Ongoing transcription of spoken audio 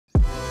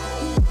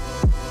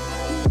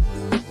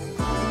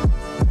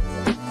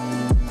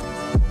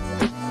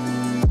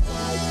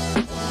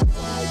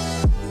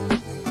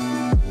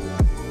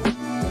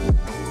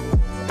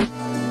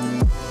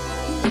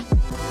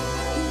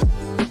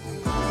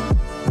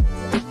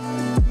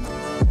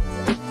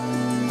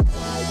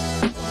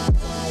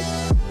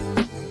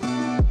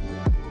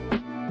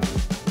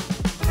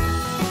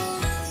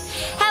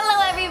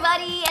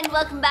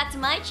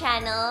my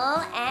channel.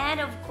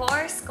 And of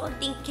course,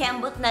 konting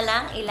kembot na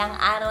lang, ilang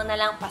araw na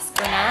lang Pasko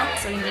na.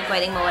 So, hindi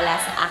pwedeng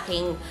mawala sa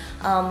aking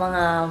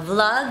mga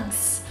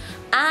vlogs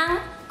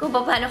kung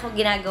paano ko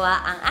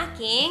ginagawa ang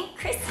aking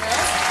Christmas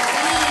tree.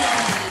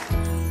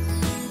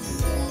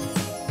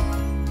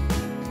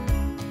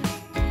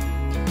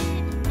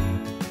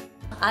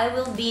 I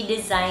will be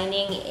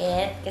designing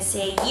it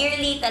kasi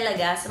yearly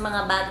talaga sa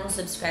mga bagong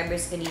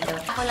subscribers ko dito.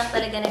 Ako lang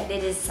talaga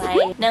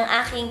nagde-design ng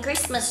aking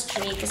Christmas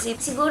tree kasi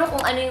siguro kung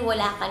ano yung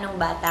wala ka nung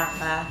bata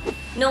ka,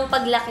 nung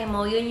paglaki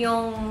mo, yun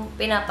yung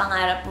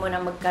pinapangarap mo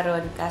na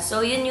magkaroon ka.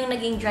 So, yun yung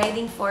naging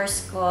driving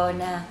force ko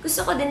na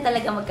gusto ko din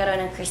talaga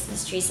magkaroon ng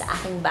Christmas tree sa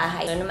aking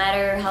bahay. So, no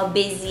matter how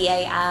busy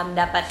I am,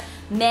 dapat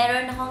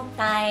meron akong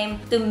time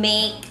to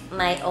make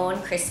my own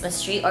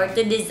Christmas tree or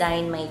to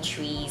design my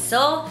tree.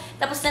 So,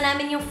 tapos na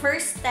namin yung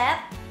first step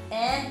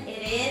and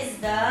it is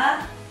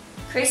the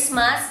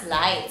Christmas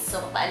lights.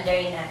 So,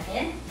 papaandarin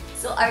natin.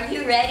 So, are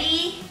you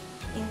ready?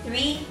 In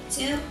 3,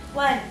 2,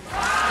 1.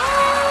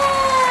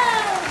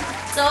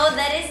 So,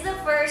 that is the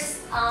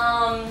first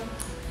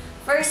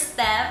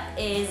step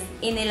is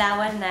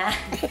inilawan na.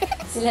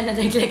 Sila na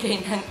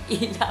naglagay ng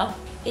ilaw.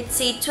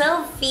 It's a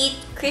 12 feet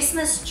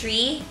Christmas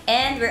tree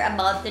and we're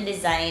about to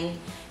design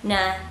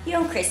na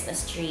yung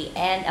Christmas tree.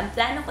 And ang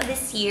plano ko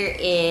this year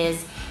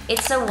is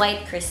it's a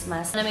white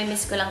Christmas.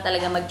 Namimiss ko lang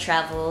talaga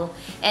mag-travel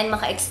and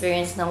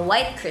maka-experience ng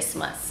white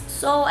Christmas.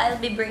 So,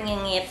 I'll be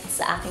bringing it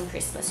sa aking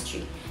Christmas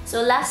tree. So,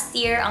 last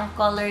year, ang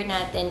color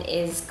natin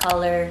is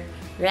color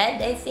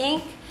red, I think.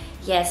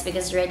 Yes,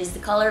 because red is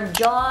the color of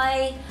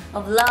joy,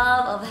 of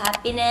love, of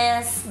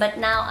happiness. But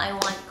now, I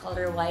want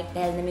color white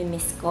dahil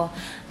namimiss ko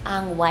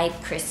ang white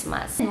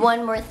Christmas. And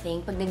one more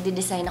thing, pag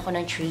nagde-design ako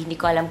ng tree, hindi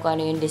ko alam kung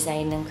ano yung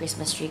design ng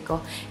Christmas tree ko.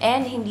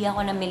 And hindi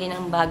ako namili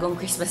ng bagong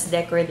Christmas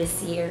decor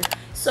this year.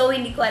 So,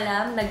 hindi ko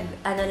alam.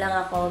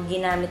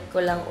 Ginamit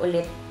ko lang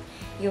ulit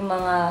yung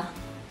mga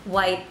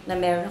white na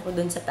meron ako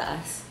dun sa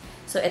taas.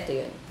 So, eto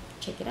yun.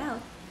 Check it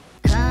out.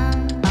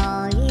 Come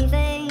all ye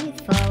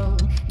faithful,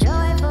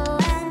 joyful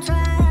and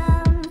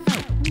triumphant.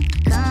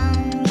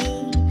 Come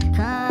ye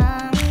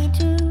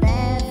to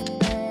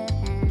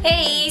Bethlehem.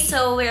 Hey!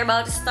 So, we're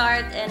about to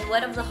start and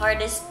one of the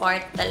hardest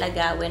part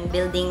talaga when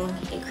building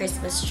a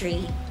Christmas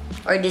tree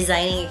or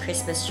designing a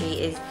Christmas tree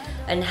is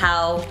on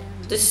how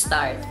to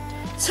start.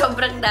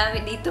 Sobrang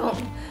dami ditong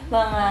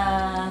mga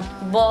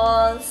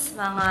balls,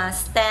 mga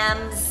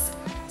stems.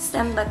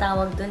 Stem ba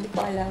tawag doon? Hindi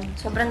ko alam.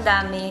 Sobrang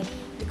dami.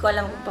 Hindi ko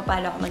alam kung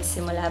paano ako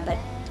magsimula. But,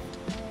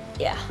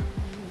 yeah.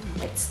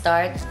 Let's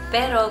start.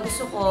 Pero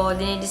gusto ko,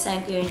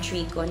 dinidesign ko yung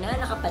tree ko na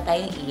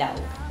nakapatay yung ilaw.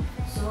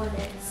 So,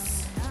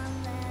 let's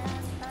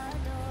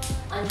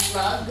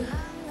unplug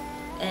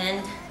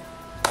and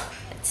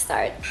let's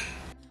start.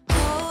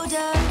 Hold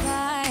up,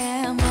 I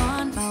am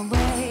on my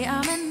way.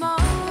 I'm in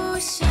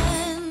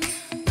motion.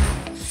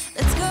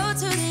 Let's go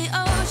to the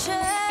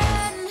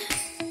ocean.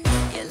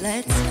 Yeah,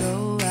 let's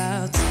go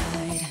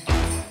outside.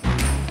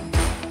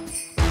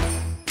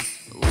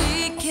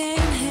 We can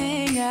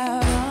hang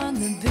out on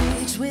the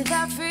beach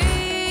without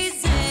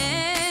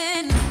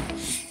freezing.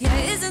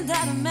 Yeah, isn't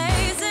that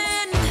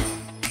amazing?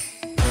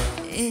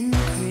 In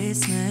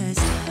Christmas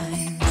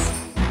times,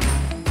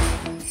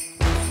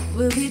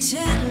 we'll be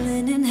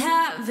chilling and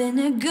having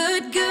a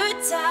good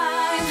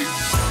time.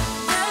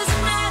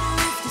 Doesn't matter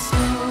if the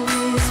snow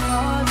is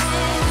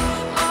falling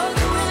or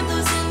the wind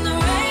blows and the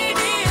rain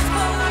is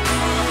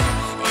pouring.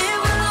 It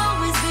will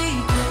always be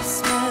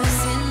Christmas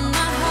in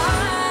my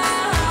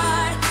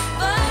heart.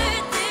 But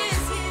this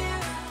year,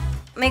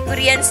 May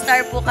Korean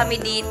star po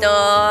kami dito.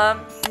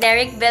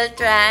 Neric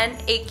Beltran,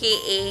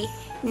 aka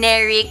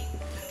Neric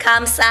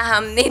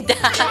Kamsahamnida.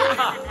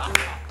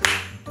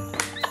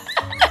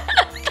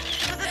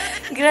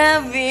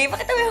 Grabe.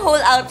 Pakita mo yung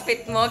whole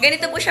outfit mo.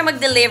 Ganito po siya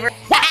mag-deliver.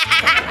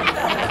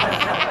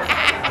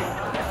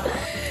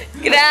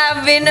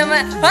 Grabe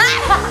naman.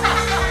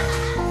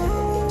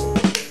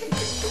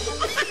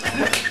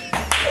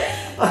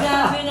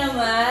 Grabe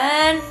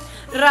naman.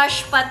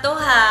 Rush pa to,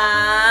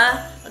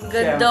 ha? Ang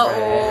ganda,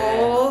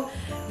 oh.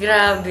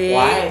 Grabe.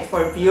 White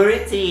for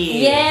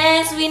purity.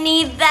 Yes, we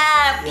need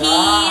that.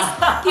 Peace,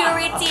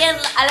 purity, and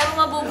alam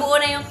mo, mabubuo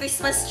na yung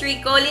Christmas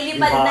tree ko.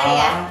 Lilipad na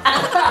yan.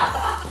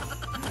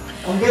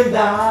 Ang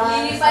ganda.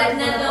 Lilipad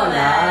na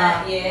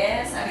naman.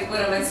 Yes, sabi ko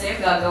naman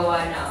sa'yo,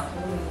 gagawa na ako.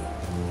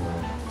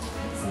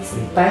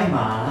 Same time,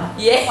 ha?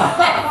 Yes!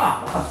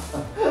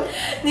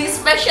 New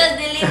special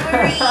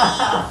delivery!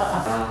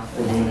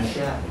 Puno na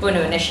siya.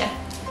 Puno na siya.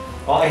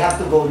 Oh, I have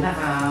to go na,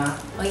 ha?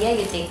 Oh yeah,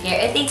 you take care.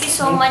 And thank you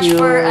so Thank much you.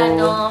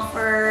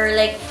 for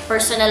like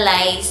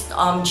personalized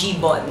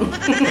G-bon.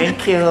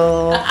 Thank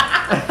you.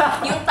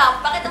 Yung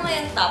top, pakita mo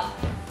yung top.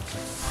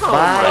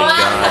 Bye,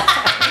 guys.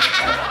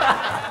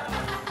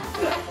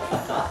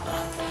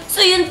 So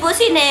yun po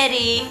si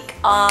Neric.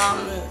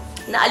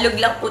 Naalog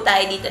lang po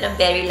tayo dito ng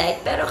very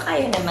light. Pero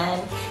kayo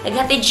naman,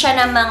 naghatid siya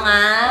ng mga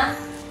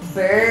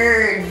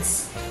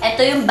birds.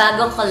 Ito yung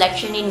bagong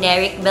collection ni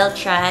Neric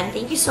Beltran.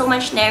 Thank you so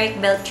much, Neric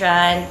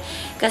Beltran.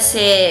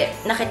 Kasi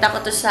nakita ko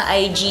to sa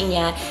IG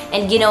niya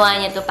and ginawa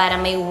niya to para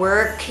may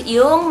work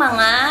yung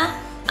mga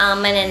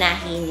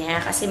mananahi niya.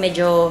 Kasi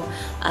medyo,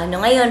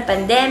 ngayon,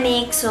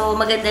 pandemic. So,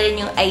 maganda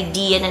rin yung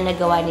idea na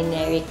nagawa ni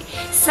Eric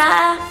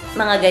sa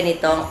mga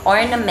ganitong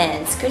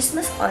ornaments.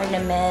 Christmas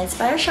ornaments.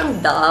 Parang siyang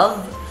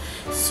dove.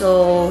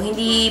 So,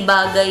 hindi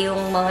bagay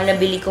yung mga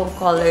nabili kong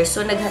color.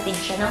 So, naghatid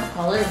siya ng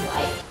color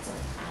white.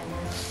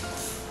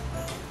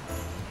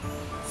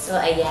 So,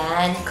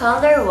 ayan.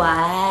 Color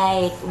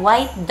white.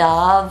 White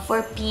dove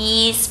for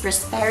peace,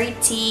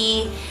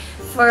 prosperity,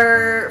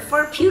 for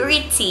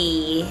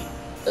purity.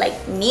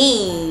 Like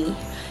me.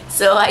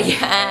 So,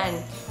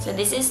 ayan. So,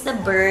 this is the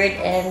bird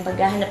and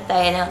maghahanap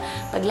tayo ng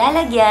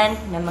paglalagyan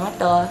ng mga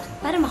to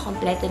para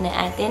makompleto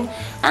na atin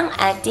ang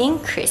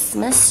ating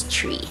Christmas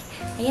tree.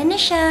 Ayan na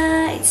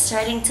siya. It's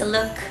starting to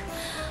look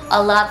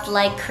a lot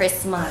like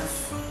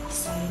Christmas.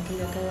 It's starting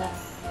to look a lot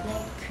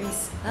like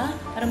Christmas.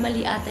 Para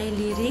mali ata yung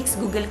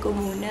lyrics. Google ko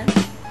muna.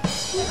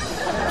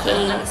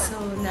 Okay, so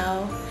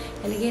now,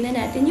 lalagyan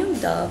na natin yung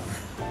dove.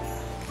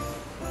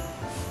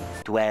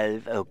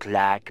 12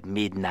 o'clock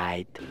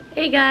midnight.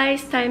 Hey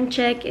guys, time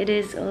check. It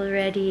is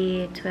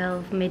already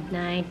 12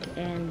 midnight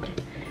and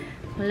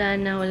wala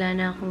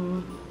na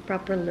akong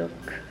proper look.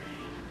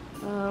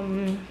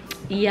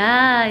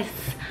 Yes,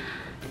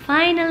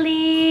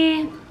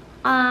 finally,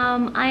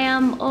 I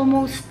am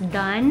almost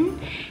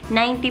done.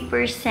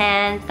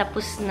 90%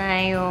 tapos na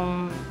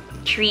yung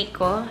tree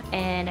ko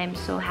and I'm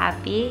so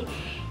happy.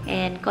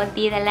 And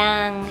konti na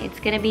lang,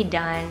 it's gonna be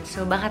done.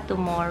 So baka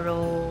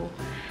tomorrow,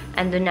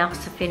 andun na ako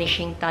sa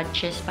finishing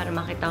touches para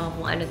makita ko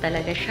kung ano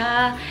talaga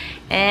siya.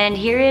 And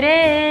here it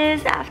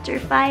is, after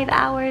 5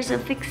 hours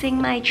of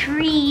fixing my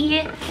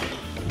tree.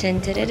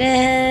 Dun, dun, dun,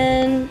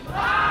 dun.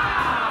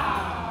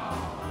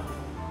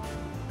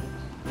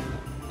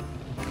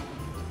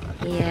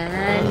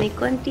 Yan, may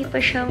konti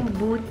pa siyang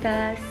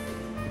butas.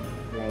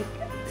 Like,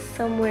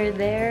 somewhere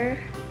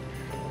there.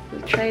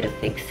 We'll try to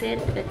fix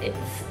it, but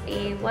it's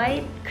a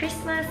white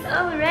Christmas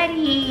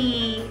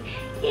already!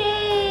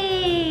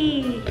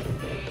 Yay!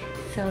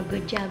 So,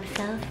 good job,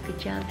 self. Good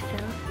job,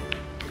 self.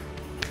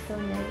 So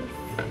nice.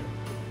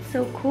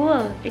 So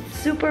cool. It's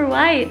super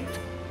white.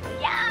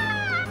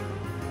 Yeah!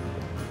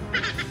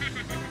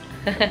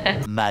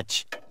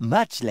 Much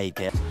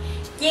later.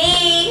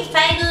 Yay!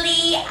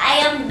 Finally,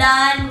 I am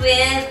done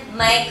with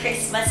my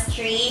Christmas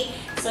tree.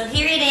 So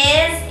here it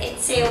is.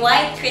 It's a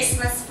white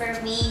Christmas for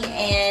me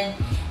and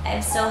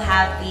I'm so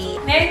happy.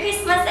 Merry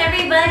Christmas,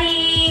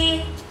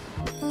 everybody!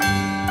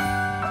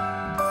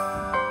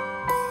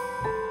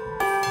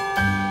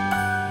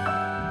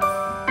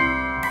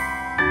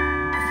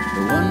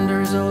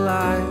 Wonders of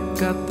life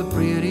got the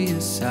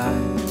prettiest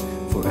side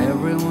for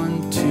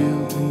everyone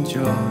to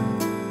enjoy.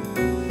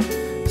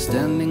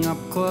 Standing up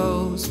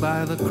close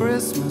by the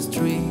Christmas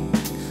tree,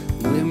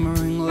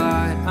 glimmering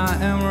light, I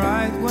am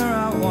right where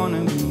I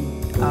wanna be.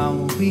 I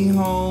will be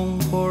home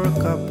for a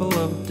couple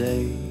of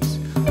days,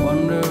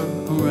 wander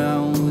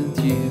around with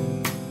you.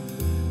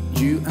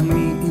 You and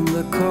me in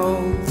the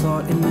cold,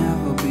 thought it'd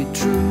never be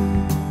true.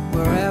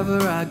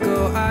 Wherever I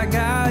go, I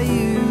got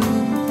you.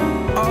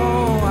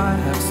 Oh, I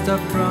have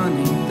stopped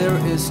running, there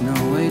is no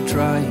way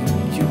trying.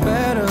 You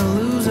better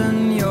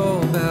loosen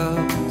your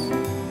belts.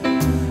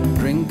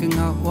 Drinking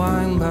hot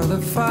wine by the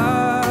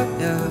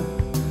fire,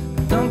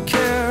 don't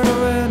care of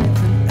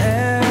anything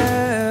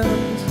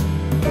else.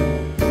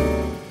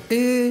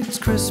 It's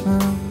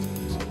Christmas.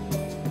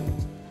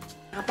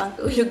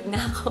 Nakapagtulog na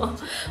ako.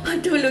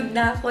 Pagtulog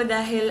na ako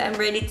dahil I'm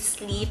ready to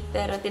sleep.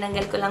 Pero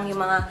tinanggal ko lang yung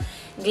mga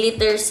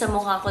glitters sa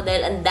mukha ko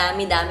dahil ang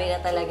dami-dami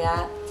na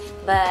talaga.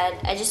 But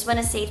I just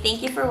want to say thank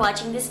you for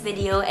watching this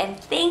video and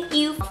thank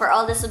you for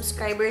all the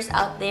subscribers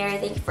out there.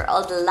 Thank you for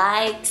all the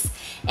likes.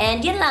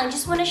 And yun lang,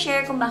 just want to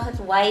share kung bakit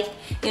white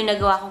yung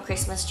nagawa kong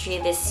Christmas tree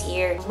this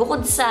year.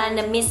 Bukod sa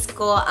na-miss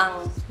ko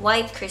ang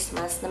white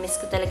Christmas, na-miss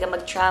ko talaga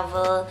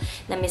mag-travel,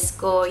 na-miss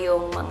ko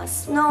yung mga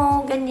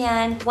snow,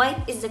 ganyan.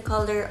 White is the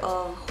color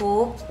of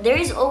hope. There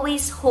is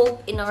always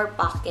hope in our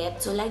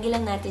pocket. So lagi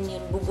lang natin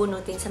yun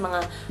bubunutin sa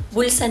mga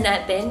bulsa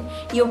natin,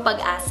 yung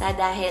pag-asa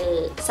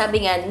dahil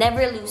sabi nga,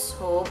 never lose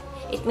hope.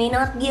 It may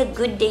not be a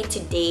good day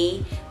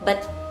today,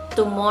 but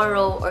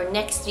tomorrow or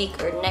next week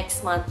or next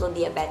month will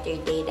be a better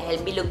day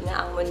dahil bilog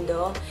na ang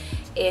mundo.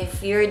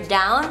 If you're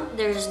down,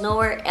 there's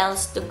nowhere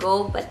else to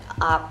go but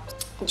up.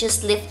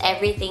 Just lift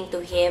everything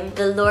to Him.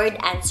 The Lord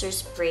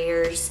answers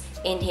prayers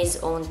in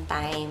His own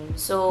time.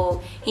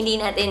 So,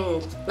 hindi natin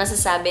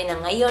masasabi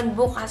na ngayon,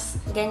 bukas,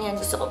 ganyan.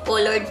 Gusto ko po,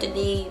 Lord,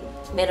 today,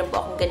 meron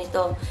po akong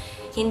ganito.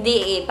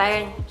 Hindi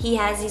parang He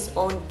has His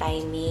own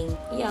timing.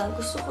 Yeah,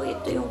 gusto ko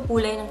ito yung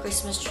kulay ng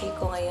Christmas tree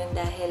ko ngayon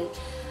dahil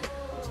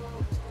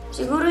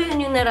siguro yun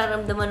yung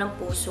nararamdaman ng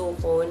puso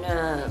ko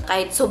na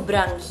kahit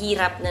sobrang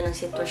hirap na ng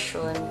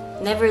sitwasyon,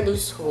 never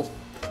lose hope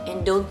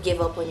and don't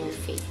give up on your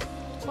faith.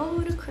 Oh,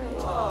 I wanna cry.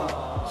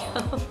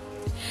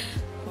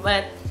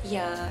 But,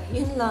 yeah,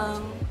 yun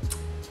lang.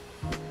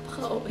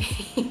 Baka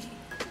okay.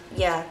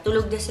 Yeah,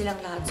 tulog na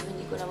silang lahat so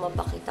hindi ko na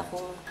mapakita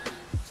kung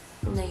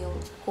na yung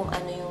kung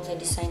ano yung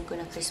na-design ko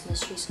na Christmas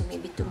tree. So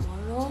maybe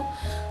tomorrow,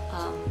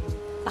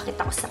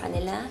 pakita ko sa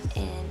kanila.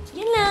 And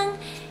yun lang.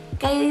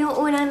 Kayo yung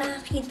unang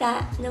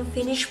nakakita ng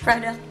finished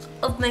product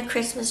of my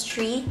Christmas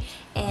tree.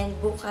 And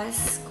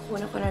bukas,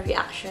 kukunan ko ng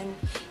reaction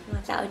ng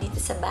mga tao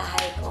dito sa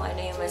bahay kung ano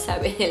yung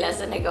masabi nila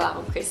sa nagawa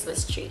kong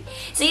Christmas tree.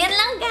 So yan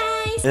lang,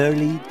 guys!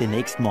 Early the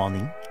next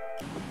morning.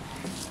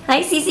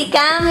 Hi, Sisi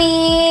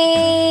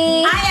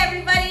Kami! Hi,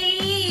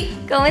 everybody!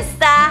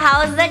 Kumusta?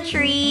 How's the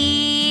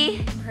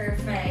tree?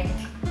 Perfect.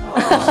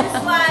 This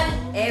one,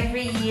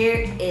 every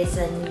year is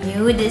a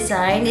new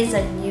design, is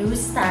a new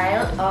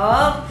style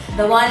of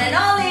the one and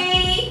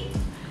only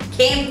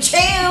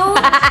Chiu.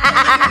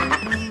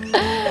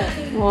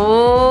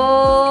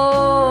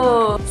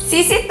 Oh!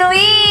 Sisi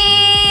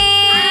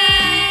Tuwing!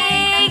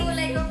 Hi!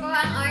 Nakulay ko po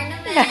ang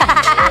ornaments.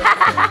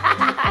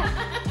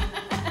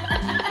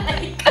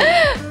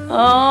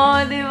 Oh,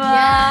 di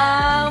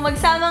ba?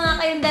 Magsama nga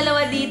kayong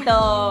dalawa dito.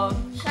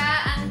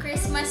 Siya ang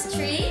Christmas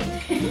tree.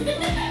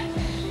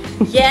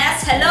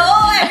 Yes, hello,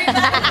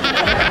 everybody!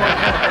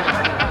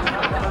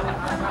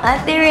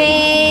 Ate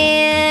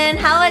Rin,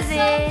 how was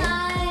it?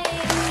 Nice.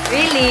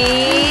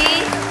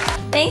 Really?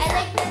 Thanks. I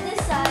like the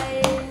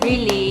design.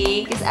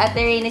 Really? Because Ate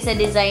Rin is a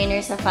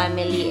designer sa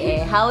family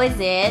eh. How is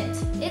it?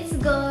 It's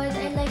good.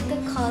 I like the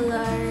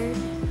color.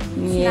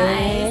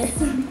 Yes.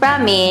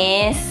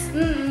 Promise?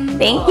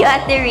 Thank you,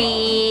 Ate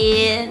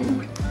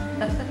Rin.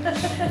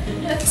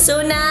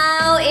 So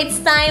now, it's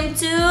time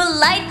to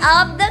light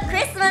up the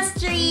Christmas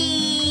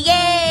tree!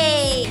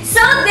 Yay!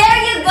 So there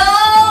you go!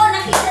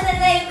 Nakita na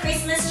na yung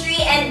Christmas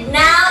tree and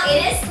now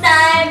it is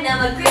time na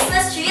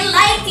mag-Christmas tree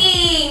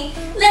lighting!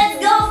 Let's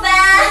go,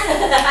 fam!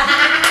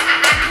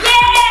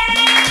 Yay!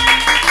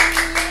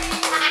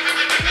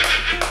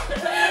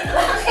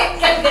 Bakit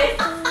ka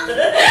ganito?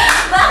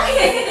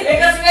 Bakit?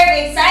 Because we're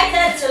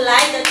excited to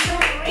light the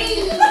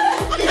tree!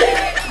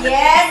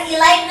 Yes,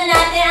 i-light na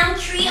natin ang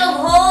tree of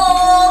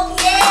hope!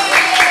 Yay!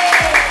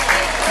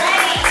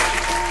 Ready?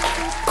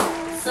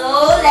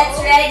 So, let's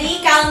ready.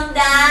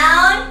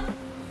 Countdown.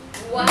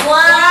 1, 2,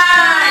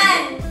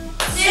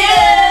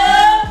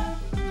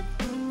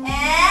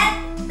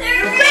 and 3!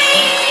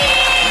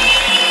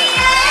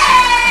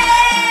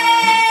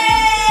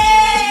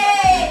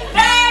 Yay!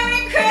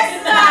 Merry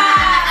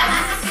Christmas!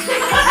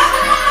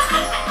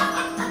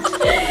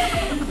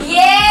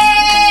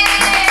 Yay!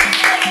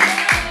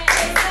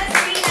 Christmas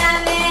tree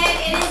namin.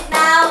 It is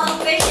now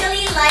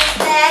officially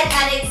lighted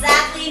at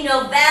exactly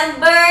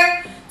November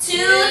 2,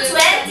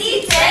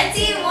 2021!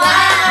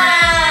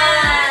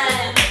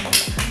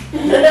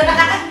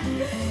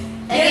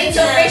 And it's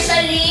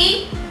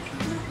officially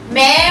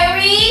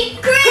Merry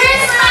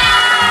Christmas!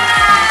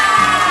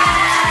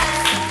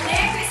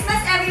 Merry Christmas,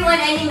 everyone!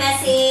 Any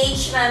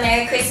message?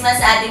 Merry Christmas,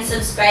 ating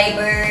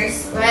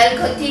subscribers. Well,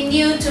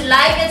 continue to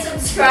like and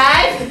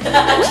subscribe.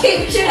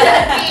 Keep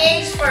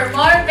Chiu.ph for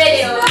more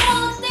videos.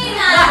 Promoting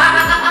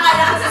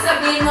Akala ko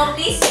sasabihin mo,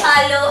 please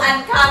follow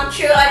and come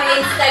true on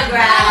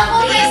Instagram. Alam mo,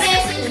 may Please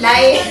message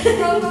like.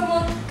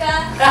 promote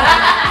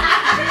ka.